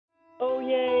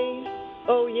yay,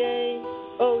 oh yay,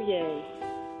 oh yay.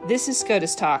 This is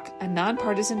SCOTUS Talk, a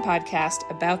nonpartisan podcast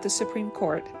about the Supreme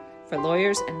Court for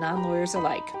lawyers and non-lawyers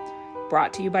alike,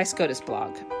 brought to you by SCOTUS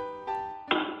Blog.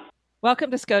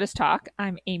 Welcome to SCOTUS Talk.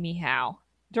 I'm Amy Howe.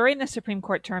 During the Supreme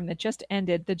Court term that just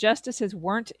ended, the justices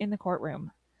weren't in the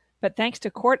courtroom. But thanks to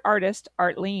court artist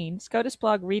Art Lean, SCOTUS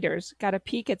Blog readers got a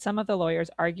peek at some of the lawyers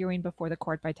arguing before the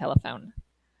court by telephone.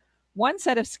 One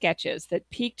set of sketches that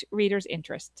piqued readers'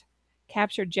 interest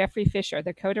captured Jeffrey Fisher,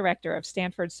 the co-director of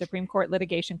Stanford's Supreme Court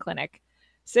Litigation Clinic,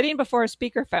 sitting before a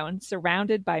speakerphone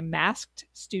surrounded by masked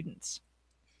students.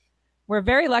 We're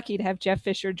very lucky to have Jeff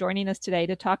Fisher joining us today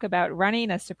to talk about running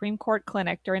a Supreme Court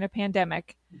clinic during a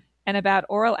pandemic and about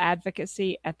oral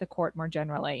advocacy at the court more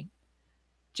generally.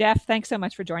 Jeff, thanks so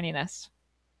much for joining us.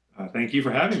 Thank you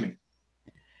for having me.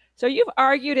 So you've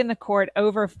argued in the court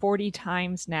over 40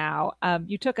 times now.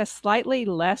 You took a slightly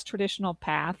less traditional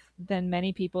path than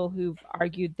many people who've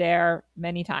argued there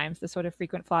many times, the sort of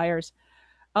frequent flyers.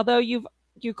 Although you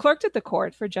clerked at the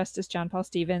court for Justice John Paul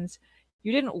Stevens,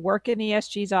 you didn't work in the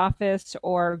SG's office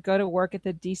or go to work at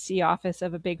the DC office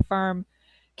of a big firm.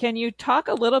 Can you talk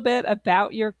a little bit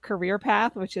about your career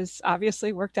path, which has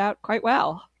obviously worked out quite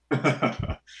well?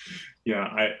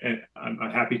 Yeah,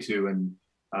 I'm happy to. And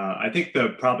I think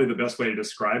probably the best way to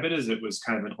describe it is it was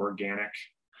kind of an organic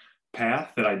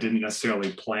path that I didn't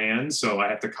necessarily plan. So I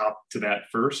have to cop to that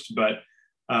first. But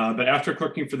after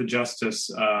clerking for the justice,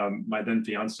 my then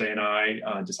fiance and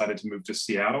I decided to move to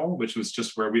Seattle, which was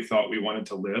just where we thought we wanted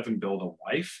to live and build a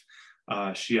life.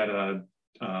 She had an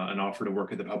offer to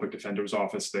work at the public defender's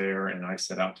office there, and I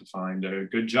set out to find a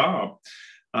good job.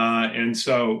 But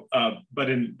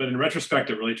in retrospect,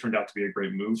 it really turned out to be a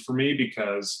great move for me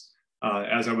because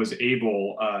as I was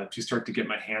able to start to get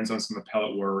my hands on some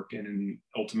appellate work and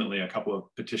ultimately a couple of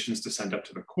petitions to send up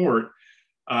to the court,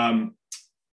 I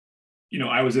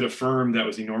was at a firm that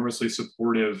was enormously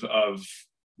supportive of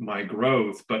my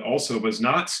growth, but also was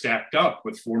not stacked up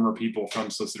with former people from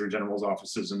Solicitor General's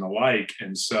offices and the like.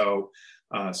 And so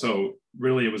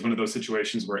really it was one of those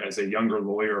situations where as a younger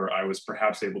lawyer, I was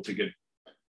perhaps able to get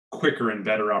quicker and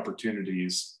better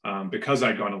opportunities because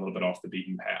I'd gone a little bit off the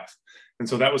beaten path. And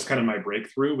so that was kind of my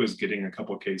breakthrough, was getting a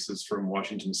couple of cases from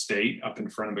Washington State up in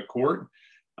front of the court.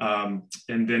 And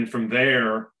then from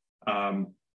there,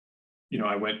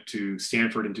 I went to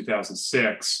Stanford in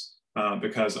 2006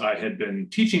 because I had been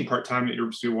teaching part-time at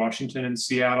University of Washington in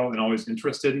Seattle and always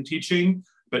interested in teaching,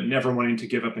 but never wanting to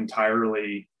give up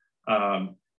entirely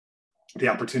the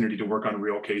opportunity to work on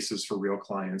real cases for real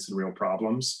clients and real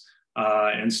problems.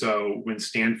 And so when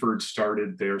Stanford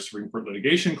started their Supreme Court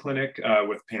litigation clinic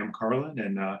with Pam Carlin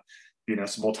and the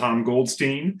inestimable Tom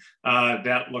Goldstein,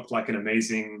 that looked like an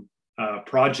amazing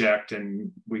project.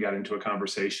 And we got into a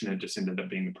conversation and it just ended up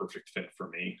being the perfect fit for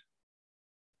me.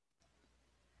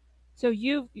 So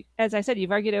as I said,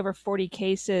 you've argued over 40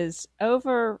 cases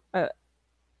over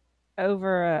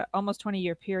almost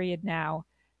 20-year period now.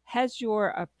 Has your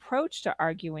approach to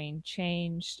arguing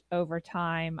changed over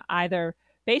time, either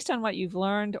based on what you've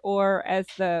learned or as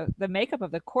the makeup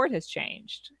of the court has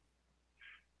changed?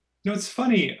 It's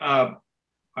funny. I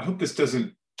hope this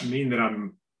doesn't mean that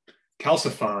I'm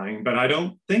calcifying, but I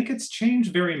don't think it's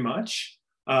changed very much.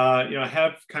 I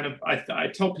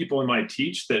tell people in my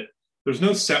teach that there's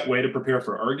no set way to prepare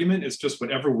for argument. It's just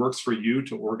whatever works for you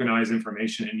to organize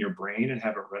information in your brain and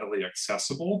have it readily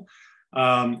accessible.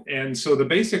 And so the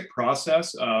basic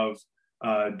process of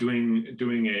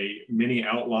doing a mini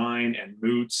outline and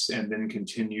moots and then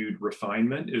continued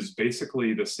refinement is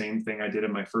basically the same thing I did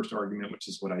in my first argument, which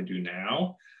is what I do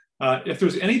now. If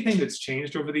there's anything that's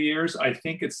changed over the years, I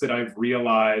think it's that I've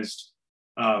realized,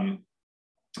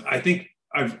 I think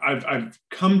I've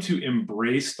come to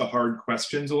embrace the hard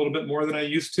questions a little bit more than I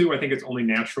used to. I think it's only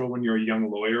natural when you're a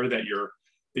young lawyer that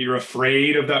you're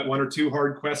afraid of that one or two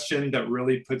hard question that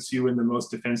really puts you in the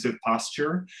most defensive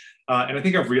posture. And I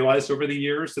think I've realized over the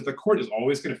years that the court is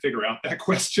always going to figure out that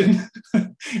question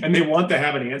and they want to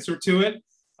have an answer to it.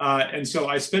 And so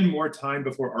I spend more time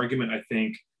before argument, I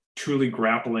think, truly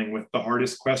grappling with the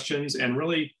hardest questions and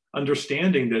really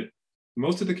understanding that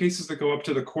most of the cases that go up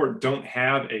to the court don't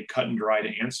have a cut and dried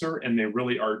answer. And they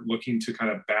really are looking to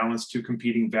kind of balance two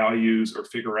competing values or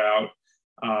figure out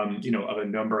of a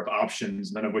number of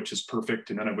options, none of which is perfect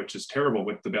and none of which is terrible,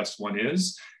 what the best one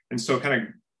is. And so kind of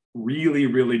really,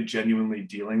 really genuinely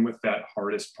dealing with that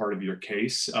hardest part of your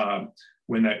case. So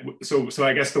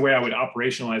I guess the way I would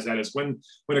operationalize that is when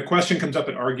a question comes up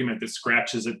in argument that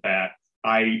scratches at that,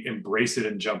 I embrace it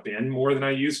and jump in more than I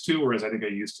used to, whereas I think I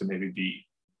used to maybe be,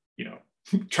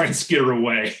 try and skitter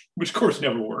away, which of course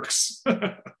never works.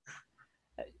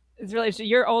 It's really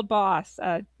your old boss,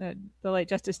 the late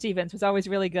Justice Stevens, was always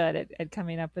really good at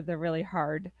coming up with the really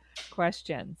hard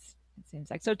questions. It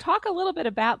seems like. So, talk a little bit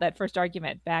about that first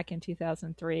argument back in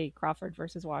 2003, Crawford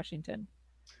versus Washington.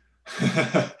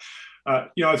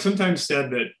 I've sometimes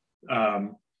said that I've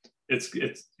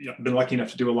been lucky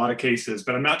enough to do a lot of cases,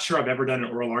 but I'm not sure I've ever done an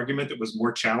oral argument that was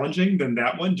more challenging than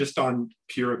that one, just on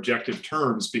pure objective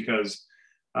terms, because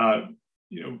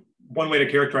one way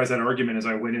to characterize that argument is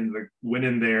I went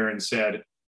in there and said,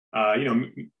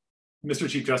 Mr.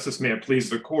 Chief Justice, may it please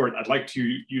the court, I'd like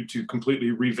you to completely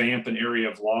revamp an area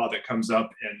of law that comes up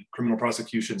in criminal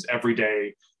prosecutions every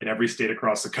day in every state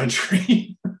across the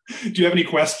country. Do you have any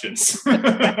questions? Maybe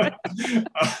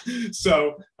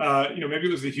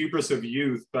it was the hubris of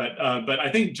youth, but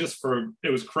I think it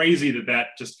was crazy that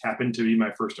just happened to be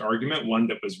my first argument, one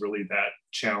that was really that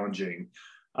challenging.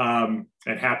 And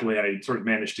happily, I sort of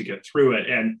managed to get through it.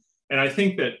 And I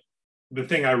think that the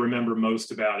thing I remember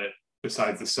most about it,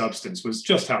 besides the substance, was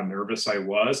just how nervous I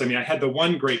was. I mean, I had the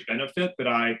one great benefit that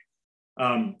I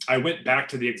went back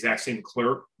to the exact same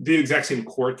court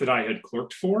that I had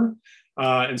clerked for.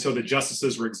 And so the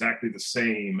justices were exactly the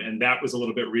same. And that was a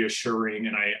little bit reassuring.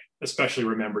 And I especially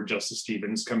remember Justice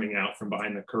Stevens coming out from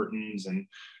behind the curtains and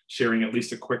sharing at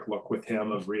least a quick look with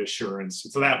him of reassurance.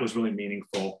 So that was really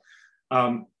meaningful.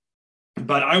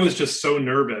 But I was just so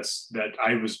nervous that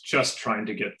I was just trying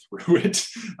to get through it.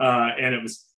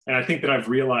 And I think that I've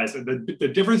realized that the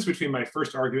difference between my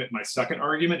first argument and my second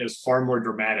argument is far more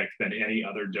dramatic than any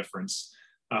other difference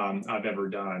I've ever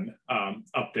done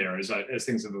up there as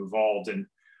things have evolved. And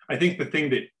I think the thing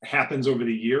that happens over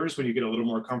the years when you get a little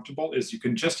more comfortable is you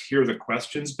can just hear the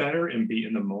questions better and be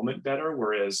in the moment better.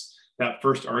 Whereas that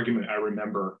first argument, I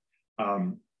remember,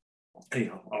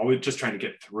 always just trying to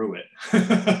get through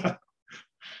it.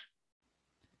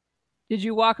 Did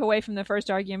you walk away from the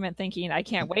first argument thinking, I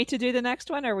can't wait to do the next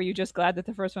one? Or were you just glad that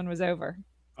the first one was over?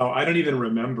 Oh, I don't even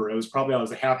remember. It was probably, I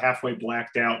was halfway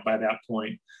blacked out by that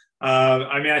point.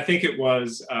 I think it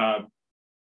was,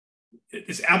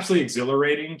 it's absolutely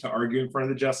exhilarating to argue in front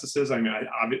of the justices. I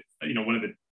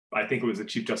think it was the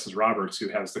Chief Justice Roberts who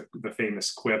has the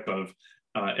famous quip of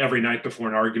every night before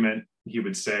an argument, he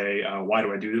would say, why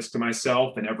do I do this to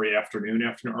myself? And every afternoon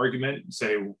after an argument,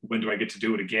 say, when do I get to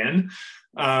do it again?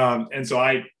 And so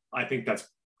I think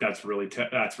that's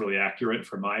really accurate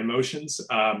for my emotions.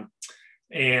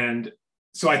 And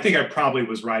so I think I probably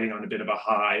was riding on a bit of a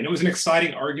high. And it was an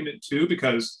exciting argument too,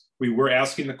 because we were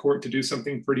asking the court to do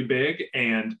something pretty big,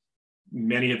 and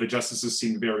many of the justices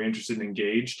seemed very interested and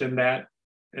engaged in that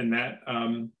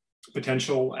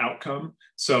potential outcome.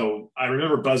 So I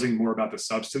remember buzzing more about the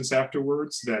substance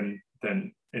afterwards than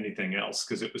anything else,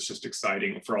 because it was just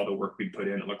exciting for all the work we put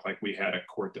in. It looked like we had a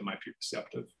court that might be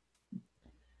receptive.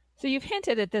 So you've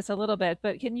hinted at this a little bit,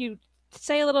 but can you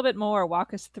say a little bit more,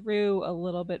 walk us through a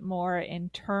little bit more in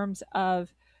terms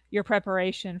of your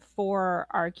preparation for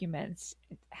arguments?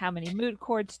 How many moot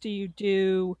courts do you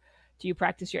do? Do you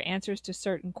practice your answers to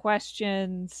certain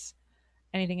questions?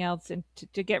 Anything else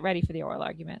to get ready for the oral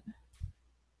argument?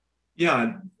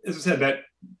 Yeah, as I said, that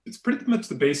it's pretty much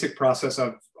the basic process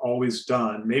I've always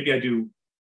done. Maybe I do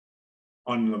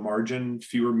on the margin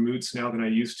fewer moots now than I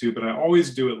used to, but I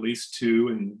always do at least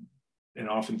 2 and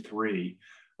often 3.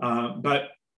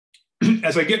 But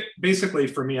as I get, basically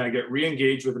for me, I get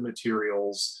re-engaged with the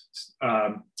materials,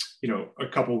 a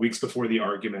couple of weeks before the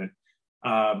argument,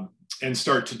 and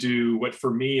start to do what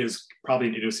for me is probably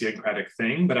an idiosyncratic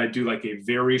thing, but I do like a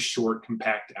very short,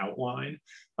 compact outline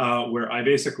where I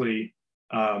basically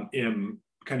am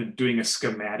kind of doing a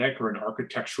schematic or an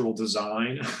architectural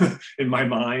design in my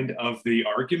mind of the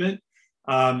argument,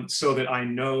 so that I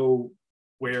know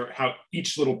how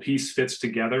each little piece fits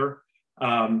together.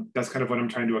 That's kind of what I'm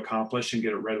trying to accomplish and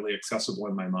get it readily accessible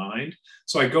in my mind.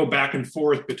 So I go back and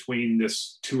forth between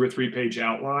this 2 or 3 page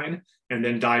outline and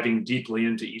then diving deeply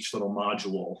into each little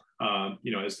module,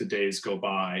 as the days go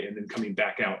by, and then coming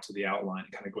back out to the outline,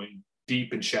 kind of going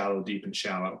deep and shallow, deep and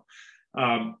shallow.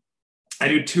 I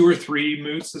do 2 or 3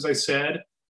 moots, as I said,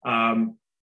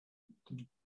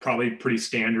 probably pretty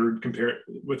standard compared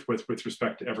with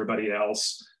respect to everybody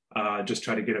else. Just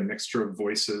try to get a mixture of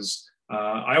voices.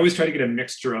 I always try to get a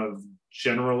mixture of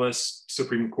generalist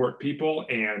Supreme Court people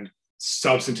and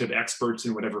substantive experts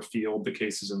in whatever field the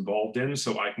case is involved in,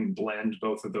 so I can blend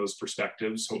both of those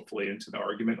perspectives, hopefully, into the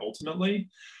argument ultimately.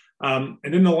 And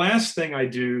then the last thing I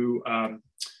do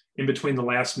in between the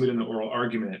last moot and the oral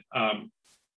argument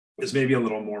is maybe a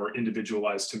little more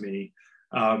individualized to me.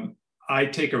 I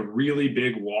take a really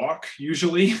big walk,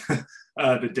 usually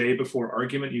the day before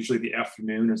argument, usually the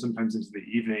afternoon or sometimes into the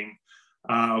evening,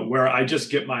 where I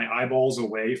just get my eyeballs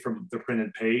away from the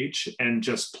printed page and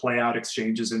just play out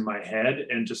exchanges in my head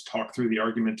and just talk through the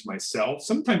argument to myself,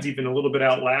 sometimes even a little bit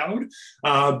out loud,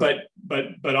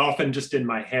 but often just in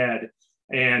my head.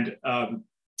 And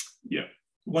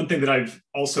one thing that I've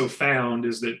also found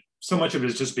is that so much of it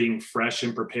is just being fresh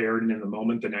and prepared and in the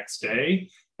moment the next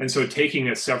day. And so taking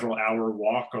a several hour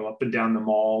walk or up and down the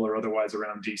mall or otherwise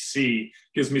around DC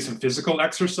gives me some physical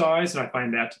exercise. And I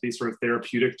find that to be sort of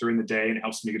therapeutic during the day and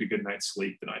helps me get a good night's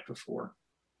sleep the night before.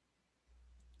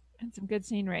 And some good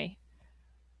scenery.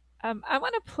 I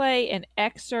want to play an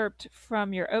excerpt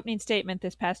from your opening statement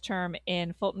this past term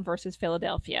in Fulton versus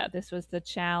Philadelphia. This was the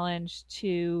challenge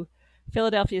to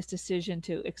Philadelphia's decision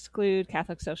to exclude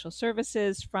Catholic Social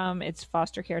Services from its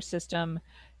foster care system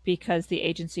because the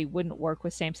agency wouldn't work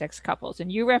with same-sex couples.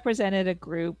 And you represented a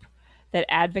group that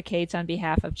advocates on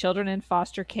behalf of children in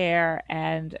foster care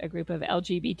and a group of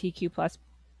LGBTQ plus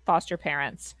foster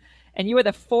parents. And you were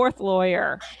the fourth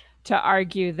lawyer to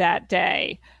argue that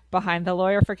day, behind the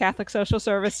lawyer for Catholic Social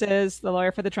Services, the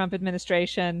lawyer for the Trump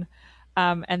administration,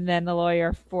 and then the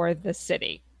lawyer for the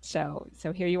city. So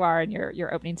here you are in your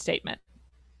opening statement.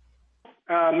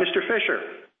 Mr. Fisher.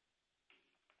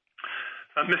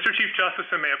 Mr. Chief Justice,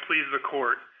 and may it please the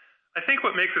court, I think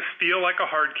what makes this feel like a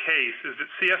hard case is that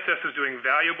CSS is doing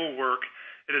valuable work.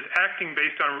 It is acting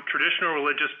based on traditional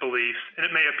religious beliefs, and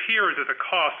it may appear that the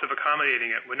cost of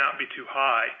accommodating it would not be too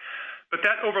high. But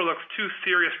that overlooks two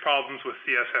serious problems with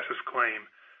CSS's claim.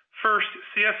 First,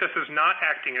 CSS is not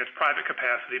acting in its private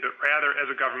capacity, but rather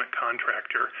as a government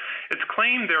contractor. Its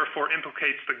claim, therefore,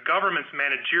 implicates the government's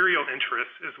managerial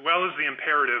interests, as well as the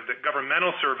imperative that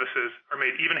governmental services are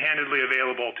made even-handedly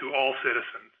available to all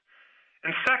citizens.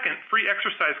 And second, free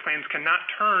exercise claims cannot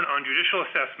turn on judicial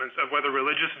assessments of whether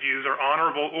religious views are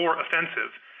honorable or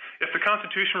offensive. If the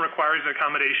Constitution requires an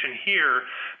accommodation here,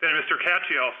 then Mr.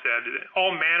 Katyal said,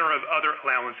 all manner of other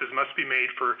allowances must be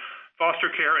made for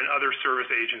foster care and other service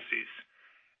agencies.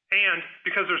 And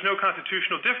because there's no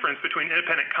constitutional difference between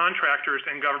independent contractors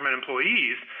and government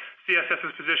employees,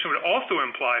 CSS's position would also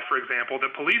imply, for example,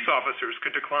 that police officers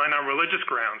could decline on religious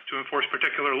grounds to enforce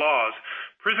particular laws.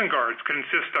 Prison guards could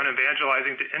insist on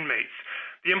evangelizing to inmates.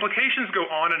 The implications go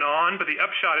on, but the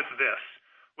upshot is this.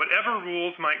 Whatever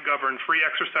rules might govern free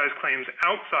exercise claims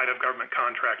outside of government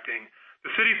contracting,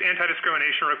 the city's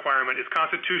anti-discrimination requirement is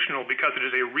constitutional because it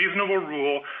is a reasonable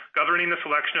rule governing the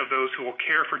selection of those who will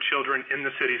care for children in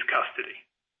the city's custody.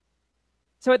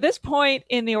 So at this point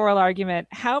in the oral argument,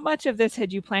 how much of this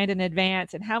had you planned in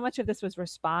advance, and how much of this was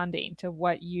responding to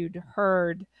what you'd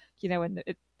heard,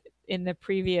 in the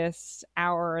previous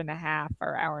hour and a half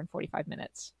or hour and 45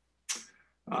 minutes?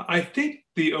 I think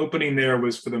the opening there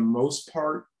was for the most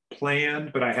part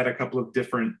planned, but I had a couple of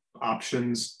different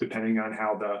options depending on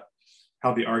how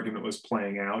the argument was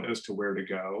playing out as to where to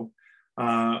go.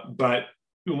 But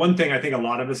one thing I think a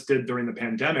lot of us did during the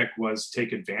pandemic was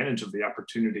take advantage of the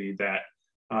opportunity that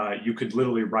you could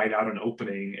literally write out an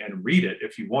opening and read it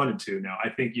if you wanted to. Now, I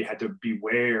think you had to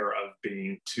beware of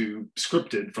being too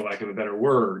scripted, for lack of a better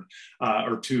word,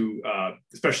 or too,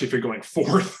 especially if you're going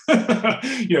forth,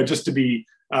 just to be,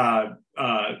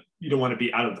 you don't want to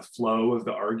be out of the flow of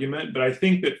the argument. But I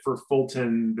think that for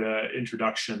Fulton, the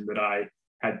introduction that I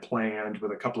had planned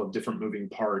with a couple of different moving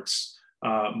parts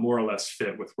more or less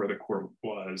fit with where the court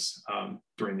was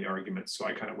during the argument. So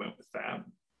I kind of went with that.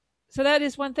 So that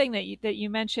is one thing that you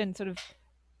mentioned, sort of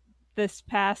this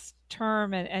past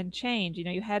term and change.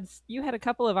 You had a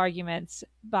couple of arguments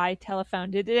by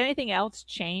telephone. Did anything else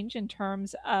change in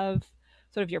terms of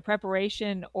sort of your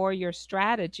preparation or your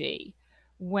strategy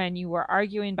when you were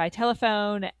arguing by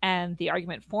telephone and the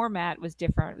argument format was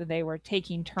different? They were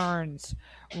taking turns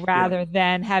rather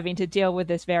than having to deal with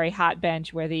this very hot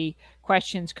bench where the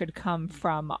questions could come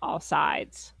from all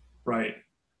sides. Right.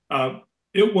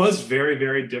 It was very,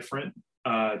 very different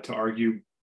to argue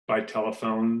by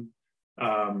telephone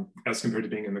as compared to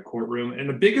being in the courtroom. And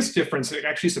the biggest difference, it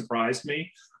actually surprised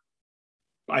me.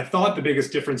 I thought the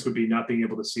biggest difference would be not being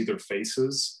able to see their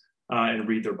faces and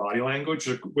read their body language,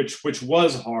 which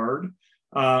was hard,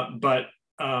 but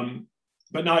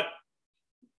not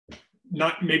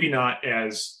maybe not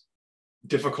as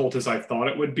difficult as I thought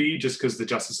it would be, just because the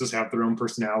justices have their own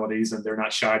personalities and they're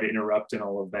not shy to interrupt and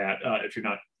all of that if you're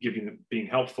not being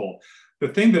helpful. The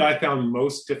thing that I found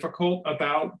most difficult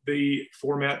about the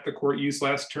format the court used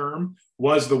last term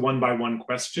was the one-by-one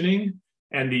questioning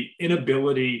and the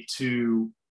inability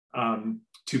to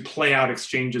play out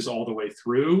exchanges all the way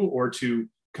through or to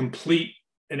complete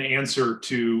an answer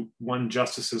to one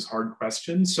justice's hard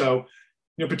question. So,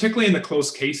 particularly in the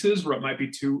close cases where it might be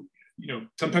too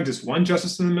sometimes it's one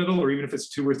justice in the middle, or even if it's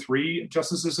two or three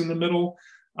justices in the middle,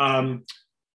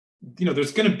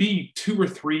 there's going to be two or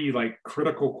three like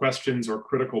critical questions or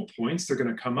critical points that are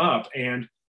going to come up. And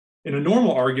in a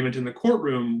normal argument in the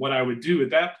courtroom, what I would do at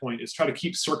that point is try to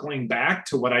keep circling back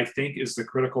to what I think is the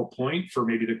critical point for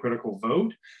maybe the critical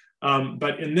vote.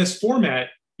 But in this format,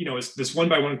 it's this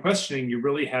one-by-one questioning, you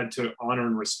really had to honor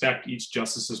and respect each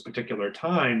justice's particular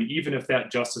time, even if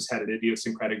that justice had an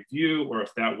idiosyncratic view or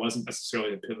if that wasn't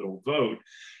necessarily a pivotal vote.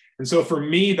 And so for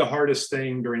me, the hardest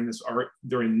thing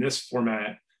during this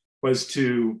format was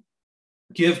to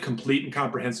give complete and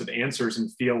comprehensive answers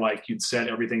and feel like you'd said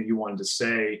everything you wanted to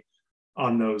say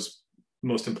on those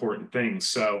most important things.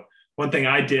 So one thing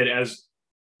I did as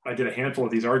I did a handful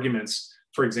of these arguments,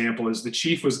 for example, is the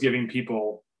chief was giving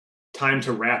people time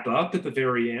to wrap up at the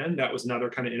very end. That was another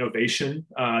kind of innovation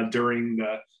during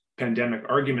the pandemic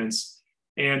arguments.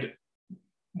 And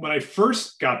when I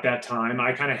first got that time,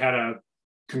 I kind of had a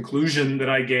conclusion that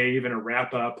I gave and a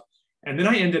wrap up. And then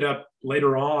I ended up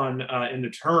later on in the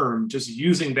term just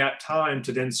using that time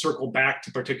to then circle back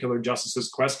to particular justices'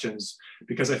 questions,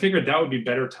 because I figured that would be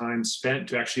better time spent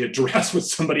to actually address what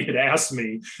somebody had asked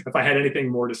me if I had anything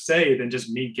more to say than just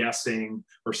me guessing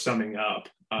or summing up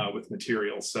with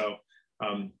material. So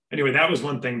anyway, that was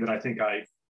one thing that I think I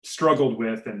struggled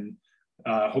with, and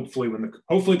hopefully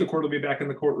the court will be back in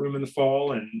the courtroom in the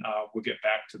fall, and we'll get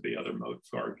back to the other mode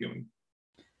for arguing.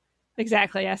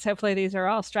 Exactly. Yes. Hopefully these are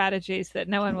all strategies that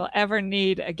no one will ever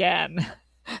need again,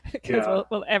 because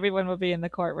everyone will be in the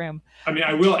courtroom. I mean,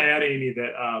 I will add, Amy,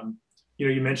 that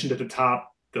you mentioned at the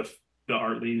top the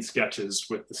Arlene sketches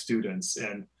with the students,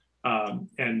 and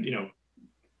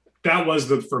that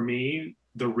was for me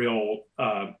the real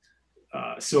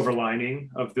silver lining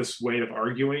of this way of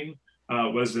arguing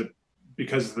was that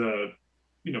because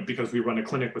we run a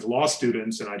clinic with law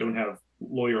students and I don't have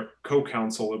lawyer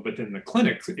co-counsel within the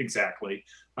clinic exactly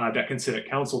that can sit at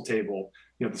counsel table,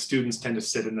 the students tend to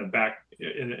sit in the back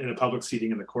in a public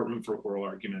seating in the courtroom for oral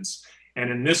arguments. And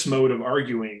in this mode of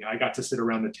arguing, I got to sit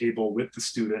around the table with the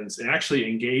students and actually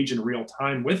engage in real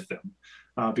time with them,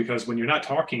 because when you're not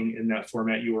talking in that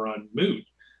format, you are on mute.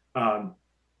 And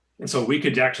so we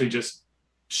could actually just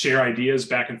share ideas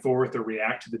back and forth or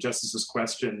react to the justices'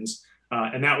 questions.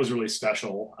 And that was really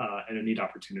special and a neat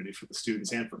opportunity for the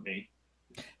students and for me.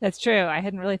 That's true. I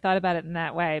hadn't really thought about it in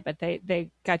that way, but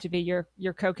they got to be your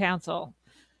co-counsel.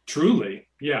 Truly.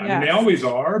 Yeah. Yes. I mean, they always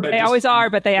are,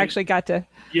 but they actually got to.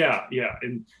 Yeah. Yeah.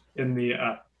 And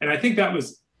I think that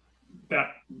was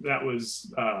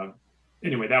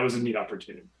anyway, that was a neat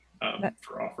opportunity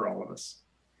for all of us.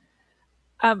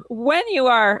 When you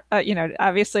are,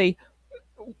 obviously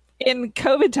in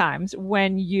COVID times,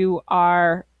 when you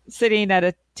are sitting at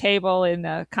a table in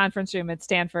a conference room at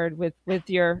Stanford with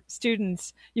your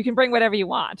students, you can bring whatever you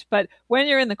want. But when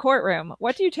you're in the courtroom,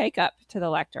 what do you take up to the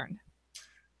lectern?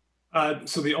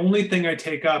 So the only thing I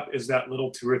take up is that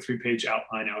little 2 or 3 page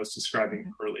outline I was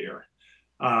describing earlier,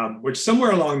 which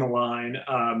somewhere along the line,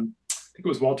 I think it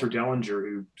was Walter Dellinger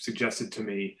who suggested to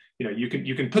me, you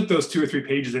can put those 2 or 3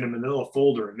 pages in a manila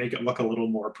folder and make it look a little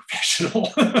more professional.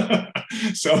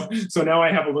 So now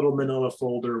I have a little manila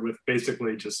folder with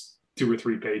basically just 2 or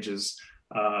 3 pages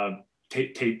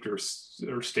taped or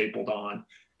stapled on.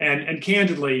 And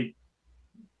candidly,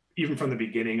 even from the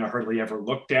beginning, I hardly ever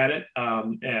looked at it.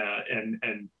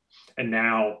 And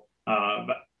now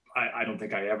I don't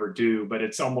think I ever do, but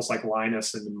it's almost like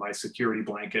Linus and my security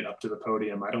blanket up to the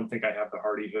podium. I don't think I have the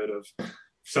hardihood of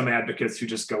some advocates who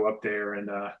just go up there and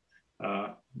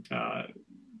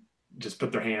just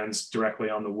put their hands directly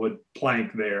on the wood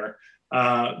plank there.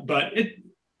 But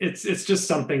it's just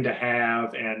something to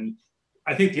have. And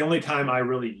I think the only time I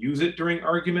really use it during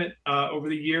argument over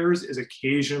the years is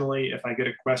occasionally if I get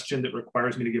a question that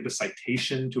requires me to give a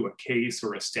citation to a case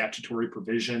or a statutory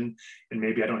provision, and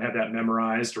maybe I don't have that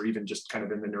memorized, or even just kind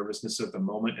of in the nervousness of the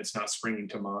moment, it's not springing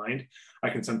to mind,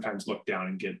 I can sometimes look down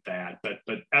and get that. But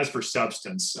as for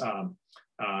substance,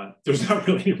 there's not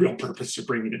really any real purpose to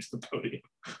bringing it to the podium.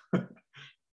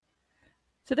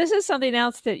 So this is something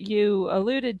else that you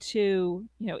alluded to,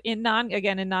 in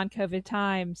non-COVID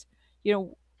times.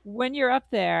 When you're up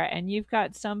there and you've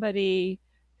got somebody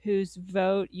whose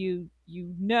vote you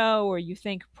or you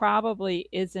think probably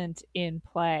isn't in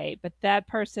play, but that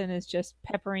person is just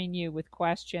peppering you with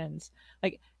questions,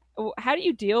 like, how do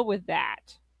you deal with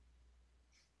that?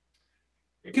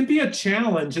 It can be a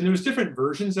challenge, and there's different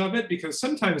versions of it, because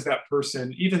sometimes that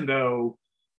person, even though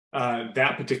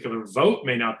that particular vote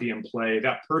may not be in play,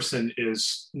 that person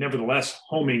is nevertheless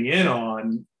homing in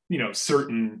on,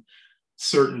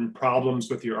 certain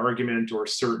problems with your argument or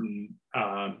certain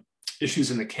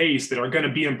issues in the case that are going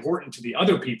to be important to the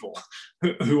other people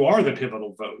who are the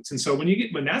pivotal votes. And so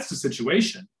when that's the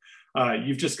situation,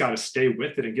 you've just got to stay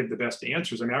with it and give the best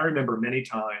answers. I mean, I remember many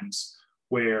times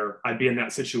where I'd be in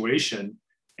that situation,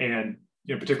 and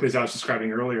particularly as I was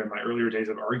describing earlier, in my earlier days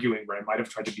of arguing, where I might have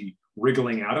tried to be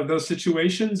wriggling out of those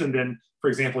situations. And then, for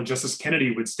example, Justice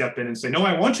Kennedy would step in and say, no,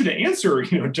 I want you to answer,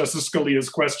 Justice Scalia's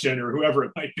question, or whoever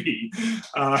it might be.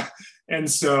 And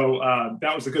so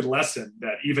that was a good lesson,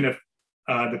 that even if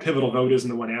the pivotal vote isn't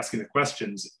the one asking the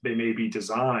questions, they may be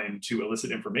designed to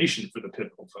elicit information for the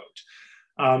pivotal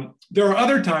vote. There are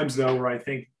other times, though, where I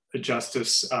think the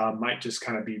justice might just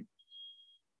kind of be,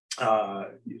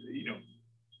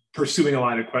 pursuing a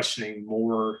line of questioning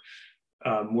more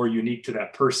unique to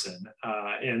that person.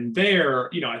 And there,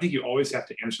 I think you always have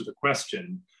to answer the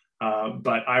question,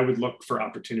 but I would look for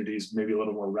opportunities maybe a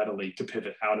little more readily to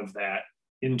pivot out of that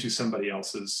into somebody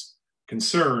else's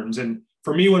concerns. And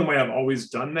for me, one way I've always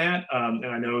done that, and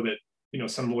I know that,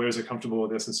 some lawyers are comfortable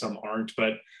with this and some aren't,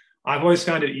 but I've always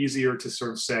found it easier to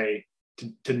sort of say,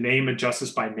 to name a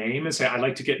justice by name and say, I'd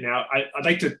like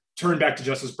to turn back to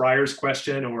Justice Breyer's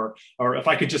question, or if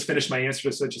I could just finish my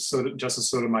answer to Justice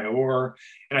Sotomayor.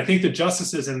 And I think the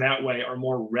justices in that way are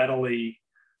more readily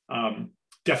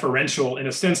deferential in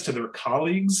a sense to their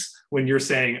colleagues when you're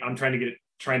saying, I'm trying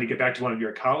to get back to one of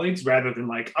your colleagues, rather than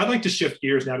like, I'd like to shift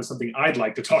gears now to something I'd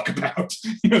like to talk about.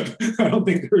 I don't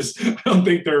think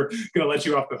they're going to let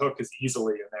you off the hook as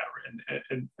easily in that.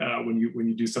 And when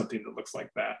you do something that looks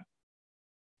like that.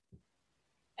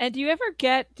 And do you ever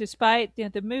get, despite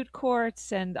the moot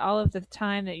courts and all of the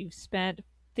time that you've spent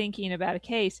thinking about a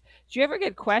case, do you ever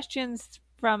get questions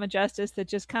from a justice that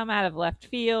just come out of left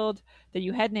field that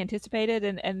you hadn't anticipated?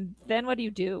 And then what do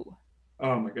you do?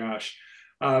 Oh my gosh.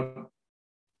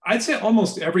 I'd say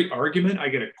almost every argument I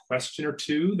get a question or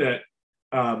two that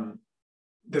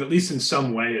at least in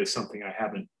some way is something I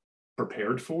haven't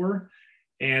prepared for.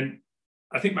 And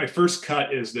I think my first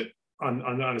cut is that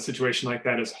on a situation like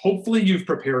that is, hopefully you've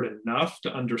prepared enough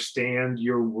to understand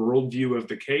your worldview of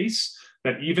the case,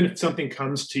 that even if something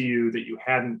comes to you that you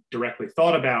hadn't directly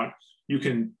thought about, you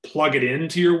can plug it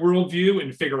into your worldview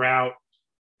and figure out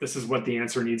this is what the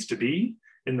answer needs to be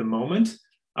in the moment.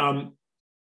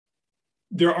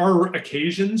 There are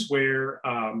occasions where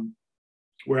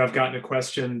I've gotten a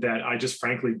question that I just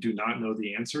frankly do not know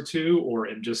the answer to, or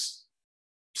am just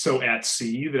so at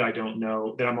sea that I don't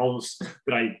know, that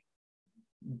I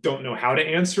don't know how to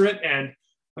answer it. And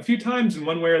a few times in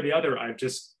one way or the other, I've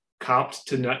just copped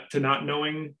to not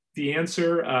knowing the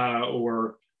answer,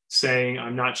 or saying,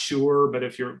 I'm not sure, but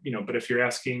if you're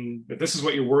asking, if this is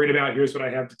what you're worried about, here's what I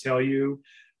have to tell you.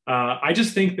 I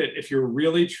just think that if you're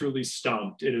really truly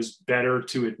stumped, it is better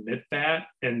to admit that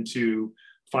and to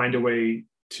find a way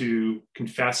to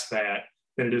confess that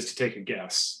than it is to take a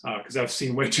guess. Because I've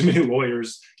seen way too many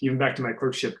lawyers, even back to my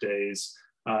clerkship days,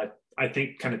 I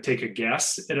think kind of take a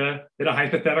guess at a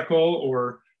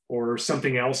hypothetical or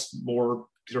something else more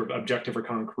sort of objective or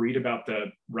concrete about the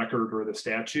record or the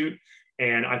statute.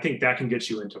 And I think that can get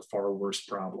you into far worse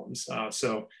problems.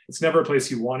 So it's never a place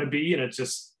you want to be. And it's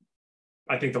just,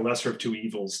 I think, the lesser of two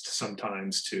evils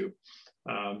sometimes to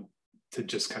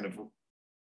just kind of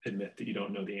admit that you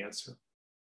don't know the answer.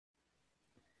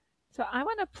 So I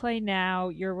want to play now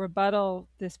your rebuttal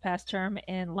this past term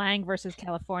in Lang versus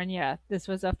California. This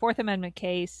was a Fourth Amendment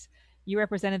case. You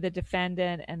represented the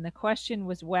defendant, and the question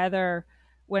was whether,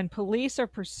 when police are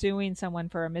pursuing someone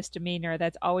for a misdemeanor,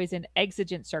 that's always an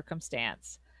exigent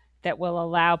circumstance that will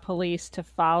allow police to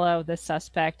follow the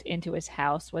suspect into his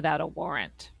house without a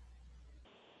warrant.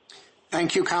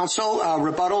 Thank you, counsel.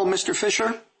 Rebuttal, Mr.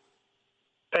 Fisher.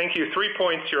 Thank you. 3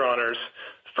 points, Your Honors.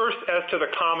 First, as to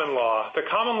the common law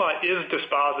is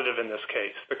dispositive in this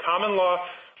case. The common law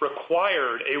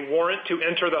required a warrant to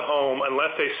enter the home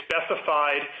unless a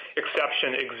specified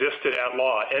exception existed at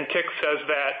law. Entick says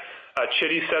that,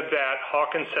 Chitty said that,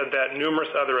 Hawkins said that,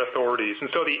 numerous other authorities. And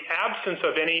so the absence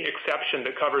of any exception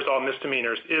that covers all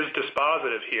misdemeanors is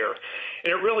dispositive here.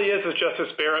 And it really is, as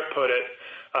Justice Barrett put it,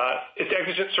 it's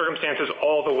exigent circumstances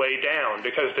all the way down,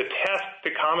 because the test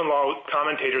the common law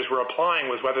commentators were applying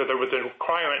was whether there was a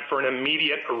requirement for an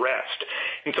immediate arrest.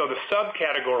 And so the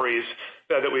subcategories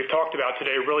that we've talked about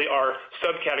today really are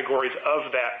subcategories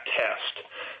of that test.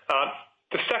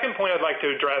 The second point I'd like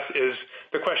to address is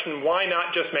the question, why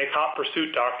not just make hot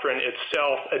pursuit doctrine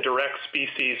itself a direct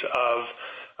species of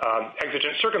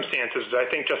exigent circumstances, as I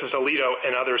think Justice Alito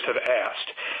and others have asked.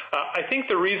 I think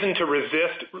the reason to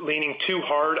resist leaning too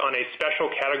hard on a special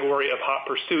category of hot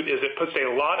pursuit is it puts a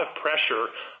lot of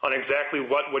pressure on exactly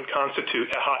what would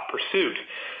constitute a hot pursuit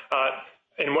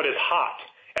and what is hot.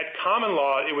 At common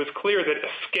law, it was clear that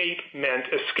escape meant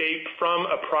escape from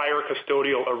a prior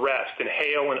custodial arrest, and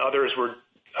Hale and others were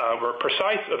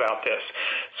precise about this.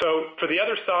 So for the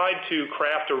other side to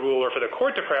craft a rule, or for the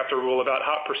court to craft a rule about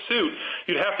hot pursuit,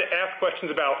 you'd have to ask questions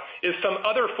about, is some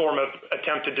other form of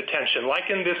attempted detention, like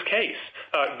in this case,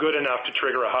 good enough to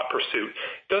trigger a hot pursuit?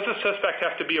 Does the suspect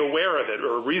have to be aware of it,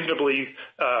 or reasonably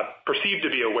perceived to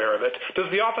be aware of it?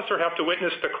 Does the officer have to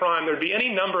witness the crime? There'd be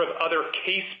any number of other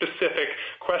case-specific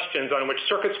questions on which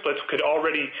circuit splits could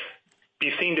already be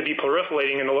seen to be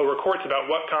proliferating in the lower courts about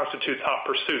what constitutes hot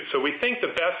pursuit. So we think the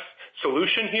best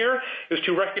solution here is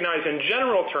to recognize in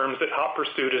general terms that hot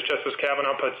pursuit, as Justice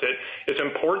Kavanaugh puts it, is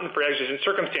important for exigent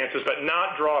circumstances, but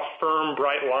not draw firm,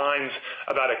 bright lines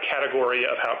about a category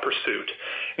of hot pursuit.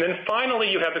 And then finally,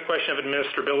 you have the question of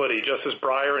administrability. Justice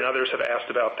Breyer and others have asked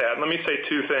about that. And let me say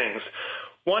two things.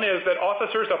 One is that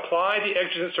officers apply the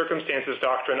exigent circumstances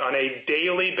doctrine on a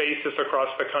daily basis across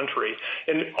the country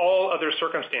in all other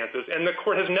circumstances. And the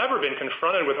court has never been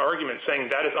confronted with arguments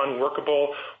saying that is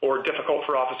unworkable or difficult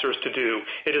for officers to do.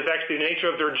 It is actually the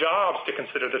nature of their jobs to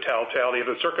consider the totality of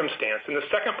the circumstance. And the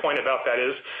second point about that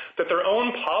is that their own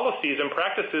policies and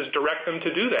practices direct them to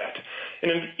do that.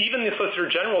 And even the Solicitor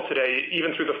General today,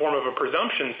 even through the form of a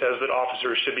presumption, says that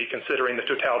officers should be considering the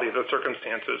totality of the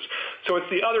circumstances. So it's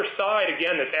the other side, again,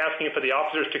 that's asking for the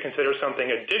officers to consider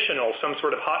something additional, some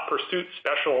sort of hot pursuit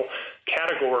special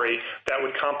category that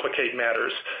would complicate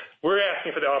matters. We're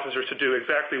asking for the officers to do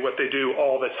exactly what they do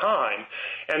all the time.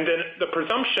 And then the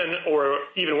presumption, or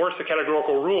even worse, the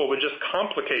categorical rule, would just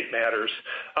complicate matters.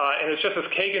 And as Justice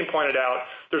Kagan pointed out,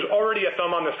 there's already a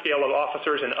thumb on the scale of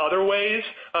officers in other ways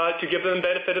to give them the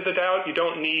benefit of the doubt. You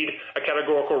don't need a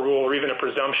categorical rule or even a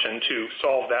presumption to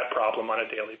solve that problem on a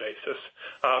daily basis.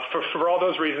 For all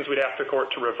those reasons, we'd ask the court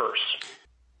to reverse.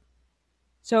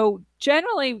 So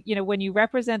generally, when you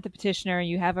represent the petitioner and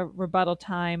you have a rebuttal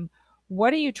time,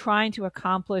 what are you trying to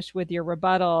accomplish with your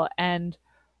rebuttal, and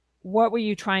what were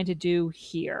you trying to do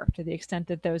here, to the extent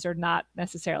that those are not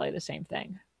necessarily the same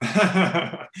thing?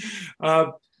 I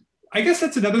guess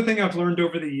that's another thing I've learned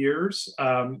over the years,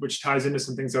 which ties into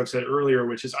some things I've said earlier,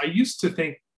 which is I used to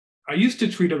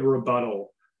treat a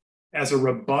rebuttal as a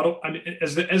rebuttal, I mean,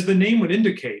 as the name would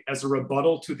indicate, as a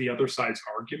rebuttal to the other side's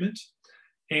argument.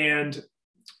 And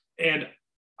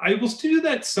I will still do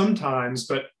that sometimes,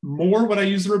 but more what I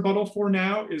use the rebuttal for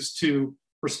now is to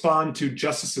respond to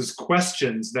justices'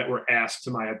 questions that were asked to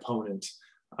my opponent,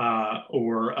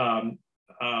 than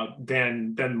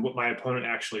what my opponent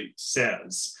actually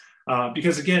says.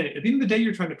 Because again, at the end of the day,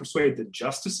 you're trying to persuade the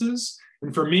justices.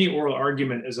 And for me, oral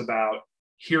argument is about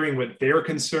hearing what their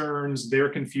concerns, their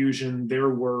confusion,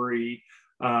 their worry,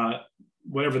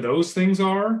 whatever those things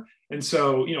are. And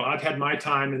so, I've had my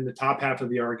time in the top half of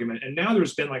the argument, and now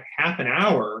there's been like half an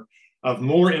hour of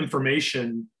more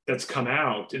information that's come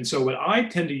out. And so what I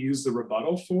tend to use the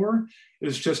rebuttal for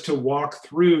is just to walk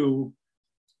through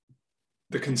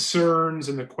the concerns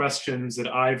and the questions that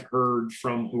I've heard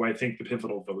from who I think the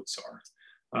pivotal votes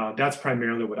are. That's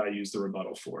primarily what I use the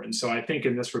rebuttal for. And so I think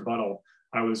in this rebuttal,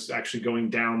 I was actually going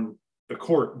down the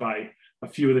court by a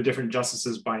few of the different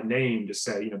justices by name to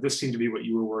say, this seemed to be what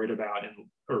you were worried about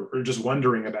or just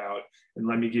wondering about, and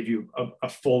let me give you a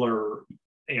fuller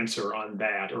answer on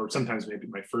that, or sometimes maybe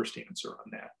my first answer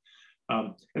on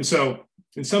that. And so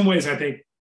in some ways, I think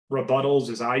rebuttals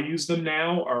as I use them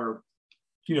now are,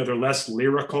 they're less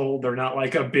lyrical. They're not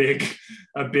like a big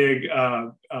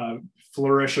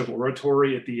flourish of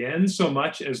oratory at the end so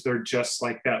much as they're just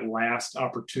like that last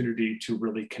opportunity to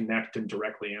really connect and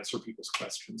directly answer people's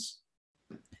questions.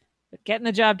 Getting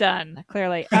the job done,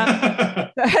 clearly.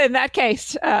 In that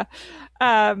case,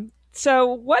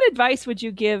 so what advice would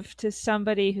you give to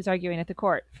somebody who's arguing at the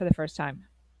court for the first time?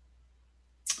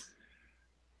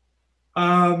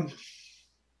 I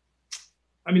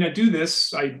do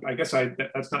this. I guess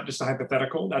that's not just a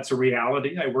hypothetical. That's a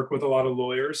reality. I work with a lot of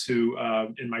lawyers who,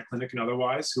 in my clinic and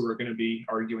otherwise, who are going to be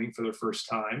arguing for the first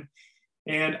time.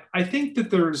 And I think that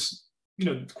there's,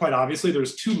 quite obviously,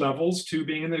 there's two levels to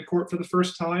being in the court for the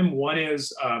first time. One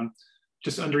is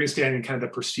just understanding kind of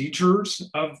the procedures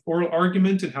of oral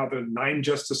argument and how the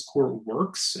 9-justice court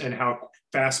works and how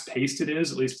fast-paced it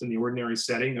is, at least in the ordinary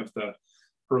setting of the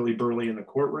hurly-burly in the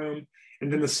courtroom.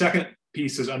 And then the second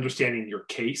piece is understanding your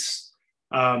case.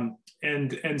 And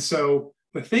so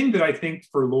the thing that I think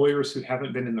for lawyers who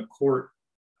haven't been in the court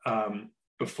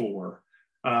before,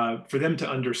 for them to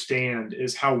understand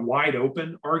is how wide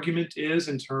open argument is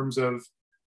in terms of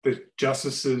the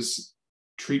justices'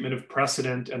 treatment of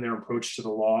precedent and their approach to the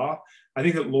law. I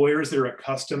think that lawyers that are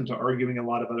accustomed to arguing in a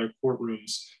lot of other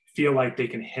courtrooms feel like they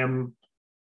can hem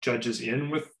judges in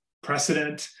with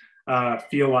precedent,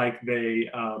 feel like they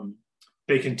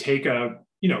can take a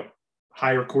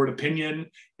higher court opinion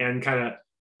and kind of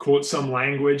quote some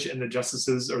language, and the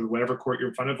justices or whatever court you're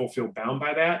in front of will feel bound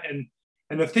by that.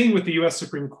 And the thing with the U.S.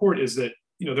 Supreme Court is that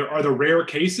there are the rare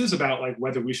cases about like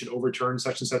whether we should overturn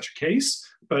such and such a case,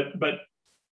 but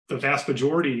the vast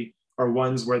majority are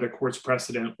ones where the court's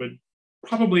precedent would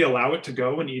probably allow it to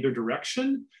go in either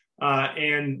direction.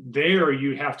 And there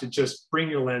you have to just bring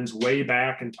your lens way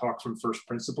back and talk from first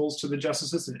principles to the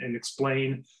justices and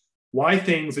explain why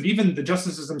things that even the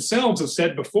justices themselves have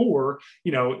said before,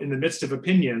 in the midst of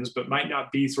opinions, but might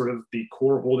not be sort of the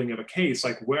core holding of a case,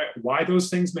 like why those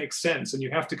things make sense. And you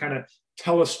have to kind of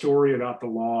tell a story about the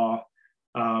law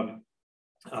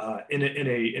in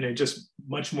a just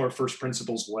much more first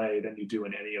principles way than you do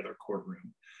in any other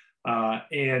courtroom.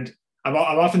 And I've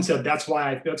often said that's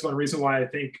one reason why I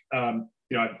think I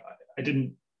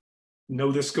didn't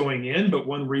know this going in, but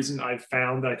one reason I've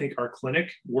found that I think our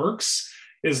clinic works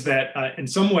is that in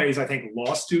some ways I think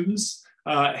law students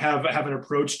have an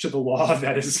approach to the law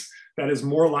that is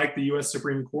more like the U.S.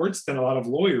 Supreme Court's than a lot of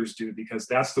lawyers do, because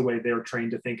that's the way they're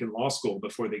trained to think in law school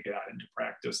before they get out into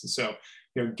practice. And so,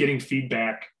 getting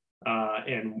feedback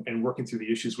and working through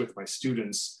the issues with my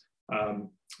students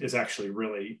is actually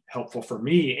really helpful for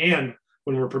me. And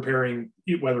when we're preparing,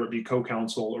 whether it be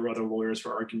co-counsel or other lawyers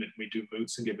for argument, we do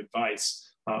moots and give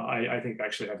advice. I think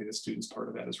actually having the students part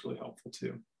of that is really helpful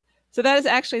too. So that is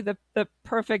actually the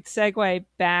perfect segue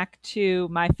back to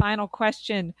my final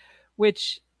question,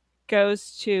 which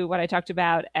goes to what I talked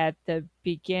about at the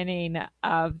beginning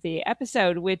of the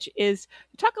episode, which is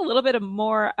to talk a little bit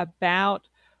more about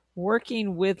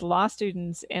working with law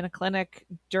students in a clinic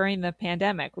during the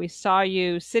pandemic. We saw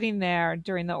you sitting there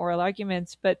during the oral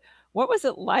arguments, but what was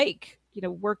it like,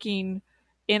 working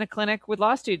in a clinic with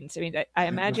law students? I mean, I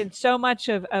imagine so much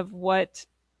of what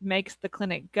makes the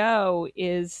clinic go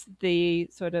is the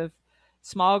sort of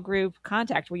small group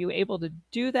contact. Were you able to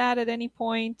do that at any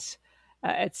point,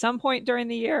 at some point during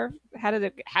the year? How did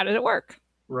it work?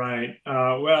 Right.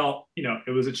 Well,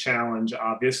 it was a challenge,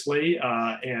 obviously.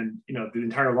 And, the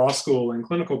entire law school and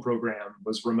clinical program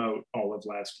was remote all of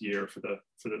last year for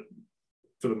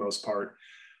the most part.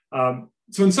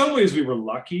 So in some ways we were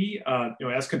lucky,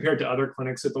 as compared to other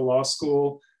clinics at the law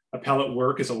school. Appellate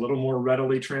work is a little more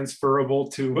readily transferable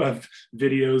to a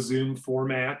video Zoom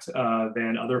format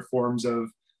than other forms of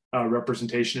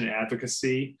representation and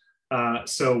advocacy.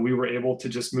 So we were able to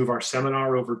just move our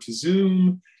seminar over to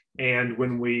Zoom. And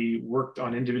when we worked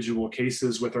on individual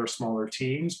cases with our smaller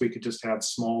teams, we could just have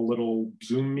small little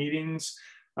Zoom meetings.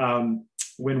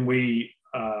 When we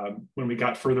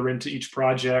got further into each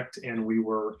project and we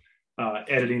were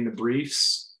editing the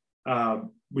briefs,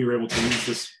 we were able to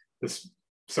use this.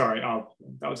 Sorry,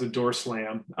 that was a door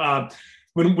slam.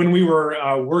 When we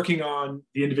were working on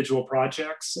the individual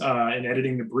projects and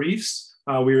editing the briefs,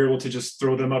 we were able to just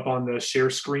throw them up on the share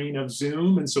screen of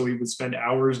Zoom. And so we would spend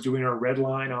hours doing our red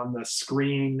line on the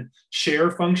screen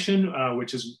share function,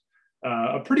 which is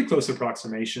a pretty close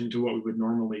approximation to what we would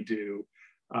normally do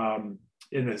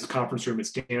in this conference room at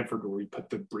Stanford, where we put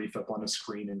the brief up on a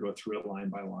screen and go through it line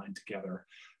by line together.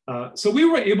 So we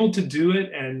were able to do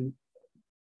it, and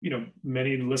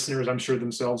many listeners, I'm sure,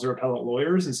 themselves are appellate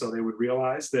lawyers, and so they would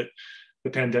realize that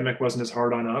the pandemic wasn't as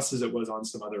hard on us as it was on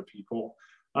some other people.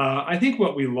 I think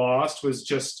what we lost was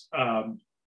just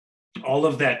all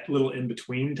of that little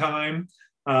in-between time,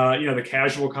 the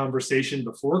casual conversation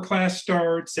before class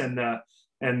starts, and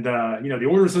the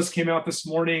orders list came out this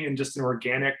morning, and just an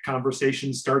organic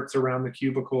conversation starts around the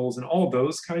cubicles, and all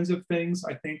those kinds of things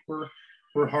I think were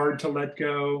hard to let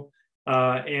go.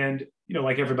 And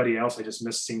like everybody else, I just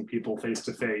miss seeing people face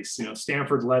to face.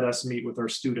 Stanford let us meet with our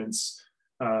students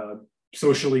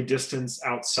socially distanced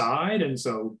outside, and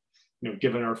so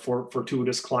given our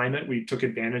fortuitous climate, we took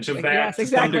advantage of that. Yes,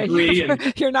 exactly. To some degree.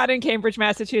 And, you're not in Cambridge,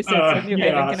 Massachusetts, or New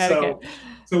Haven, Connecticut.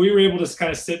 So we were able to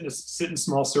kind of sit in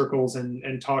small circles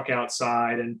and talk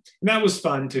outside, and that was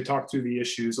fun to talk through the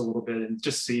issues a little bit and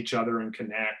just see each other and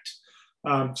connect.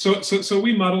 So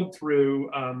we muddled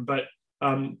through, but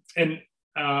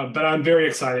I'm very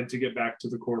excited to get back to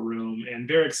the courtroom, and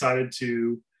very excited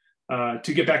to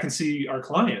get back and see our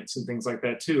clients and things like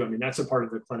that too. I mean, that's a part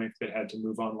of the clinic that had to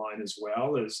move online as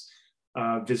well, as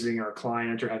visiting our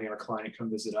client or having our client come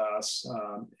visit us,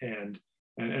 and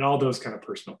all those kind of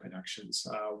personal connections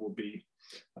will be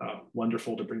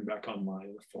wonderful to bring back online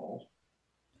in the fall.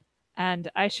 And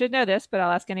I should know this, but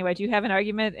I'll ask anyway. Do you have an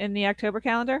argument in the October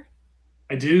calendar?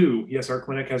 I do. Yes, our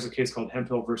clinic has a case called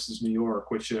Hemphill versus New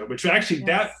York, which actually Yes.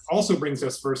 That also brings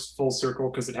us first full circle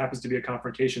because it happens to be a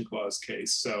confrontation clause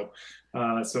case. So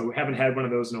we haven't had one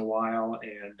of those in a while,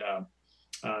 and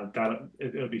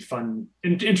it'll be fun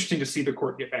and interesting to see the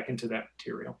court get back into that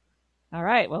material. All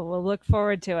right. Well, we'll look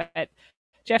forward to it.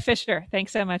 Jeff Fisher,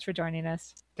 thanks so much for joining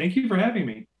us. Thank you for having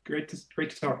me. Great to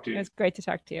talk to you. It's great to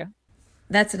talk to you.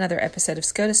 That's another episode of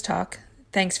SCOTUS Talk.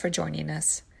 Thanks for joining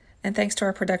us. And thanks to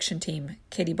our production team,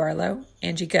 Katie Barlow,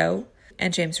 Angie Go,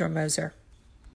 and James Ramoser.